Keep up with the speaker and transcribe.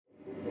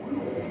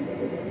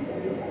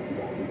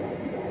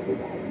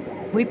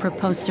We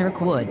propose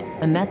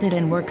CircWood, a method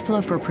and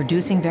workflow for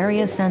producing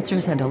various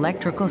sensors and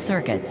electrical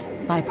circuits,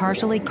 by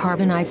partially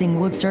carbonizing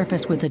wood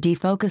surface with a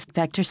defocused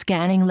vector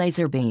scanning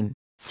laser beam.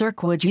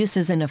 CircWood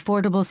uses an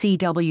affordable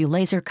CW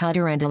laser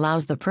cutter and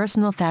allows the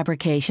personal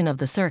fabrication of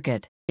the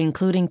circuit,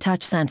 including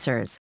touch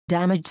sensors,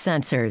 damage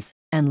sensors,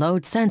 and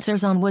load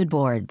sensors on wood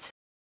boards.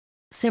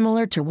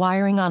 Similar to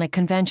wiring on a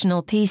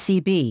conventional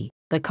PCB,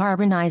 the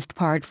carbonized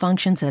part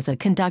functions as a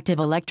conductive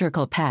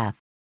electrical path.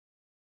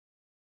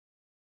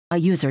 A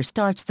user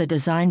starts the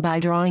design by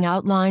drawing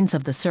outlines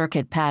of the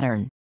circuit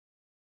pattern.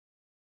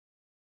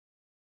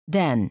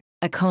 Then,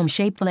 a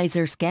comb-shaped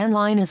laser scan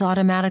line is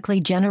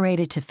automatically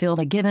generated to fill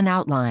the given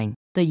outline.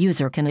 The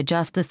user can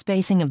adjust the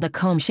spacing of the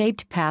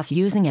comb-shaped path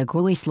using a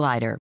GUI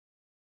slider.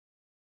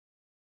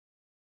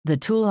 The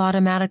tool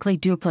automatically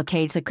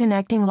duplicates a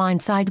connecting line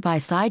side by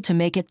side to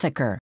make it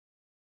thicker.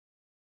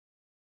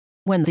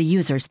 When the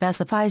user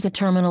specifies a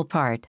terminal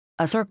part,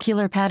 a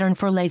circular pattern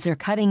for laser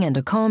cutting and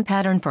a comb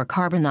pattern for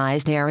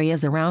carbonized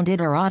areas around it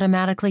are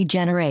automatically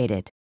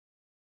generated.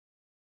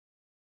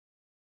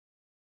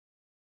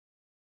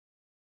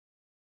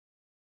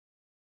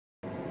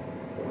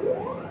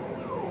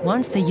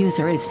 Once the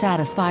user is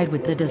satisfied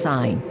with the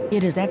design,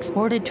 it is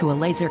exported to a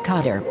laser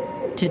cutter.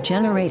 To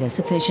generate a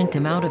sufficient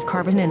amount of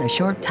carbon in a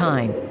short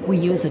time, we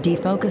use a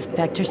defocused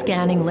vector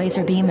scanning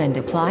laser beam and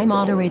apply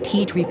moderate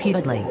heat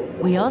repeatedly.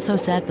 We also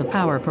set the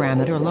power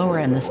parameter lower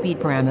and the speed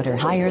parameter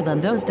higher than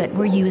those that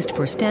were used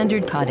for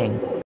standard cutting.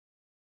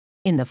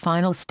 In the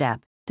final step,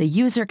 the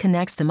user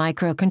connects the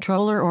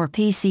microcontroller or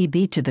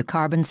PCB to the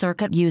carbon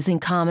circuit using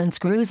common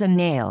screws and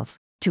nails.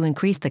 To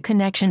increase the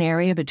connection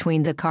area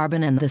between the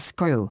carbon and the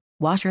screw,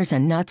 washers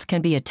and nuts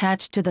can be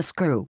attached to the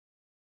screw.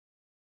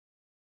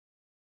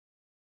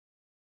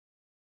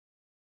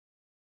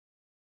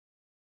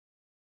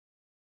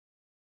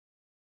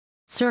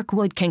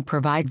 CircWood can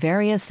provide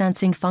various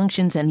sensing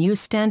functions and use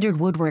standard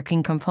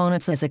woodworking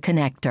components as a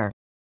connector.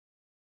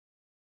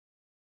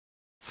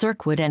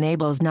 CircWood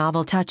enables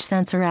novel touch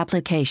sensor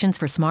applications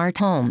for smart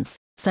homes,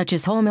 such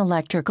as home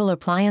electrical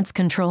appliance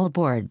control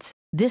boards.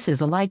 This is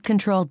a light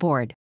control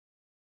board.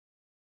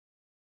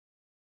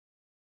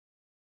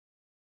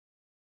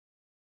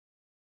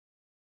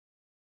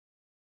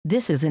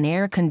 This is an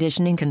air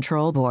conditioning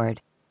control board.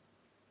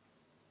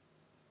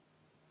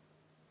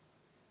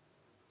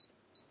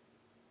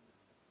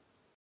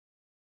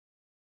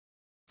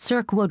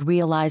 CircWood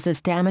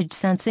realizes damage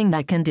sensing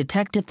that can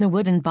detect if the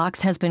wooden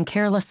box has been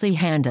carelessly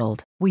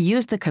handled. We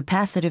use the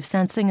capacitive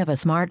sensing of a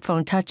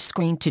smartphone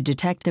touchscreen to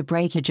detect the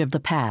breakage of the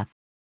path.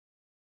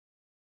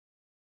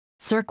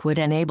 CircWood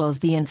enables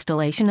the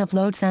installation of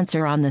load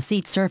sensor on the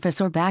seat surface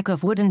or back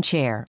of wooden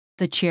chair.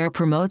 The chair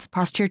promotes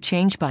posture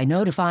change by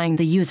notifying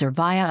the user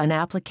via an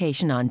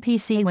application on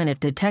PC when it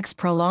detects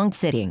prolonged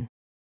sitting.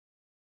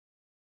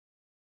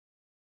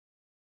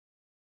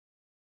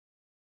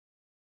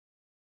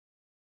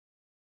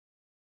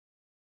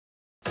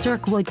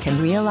 CircWood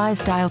can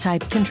realize dial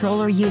type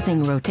controller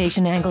using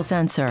rotation angle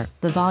sensor.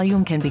 The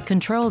volume can be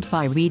controlled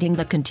by reading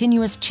the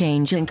continuous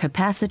change in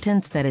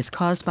capacitance that is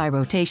caused by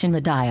rotation the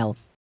dial.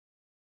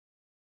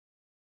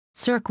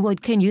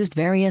 CircWood can use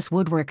various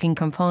woodworking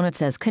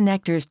components as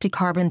connectors to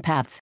carbon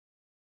paths.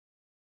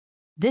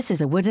 This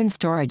is a wooden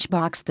storage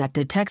box that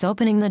detects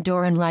opening the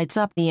door and lights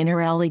up the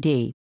inner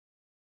LED.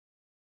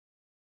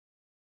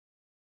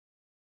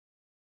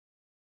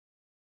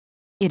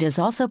 It is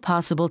also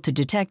possible to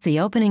detect the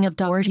opening of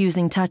doors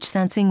using touch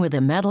sensing with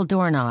a metal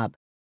doorknob.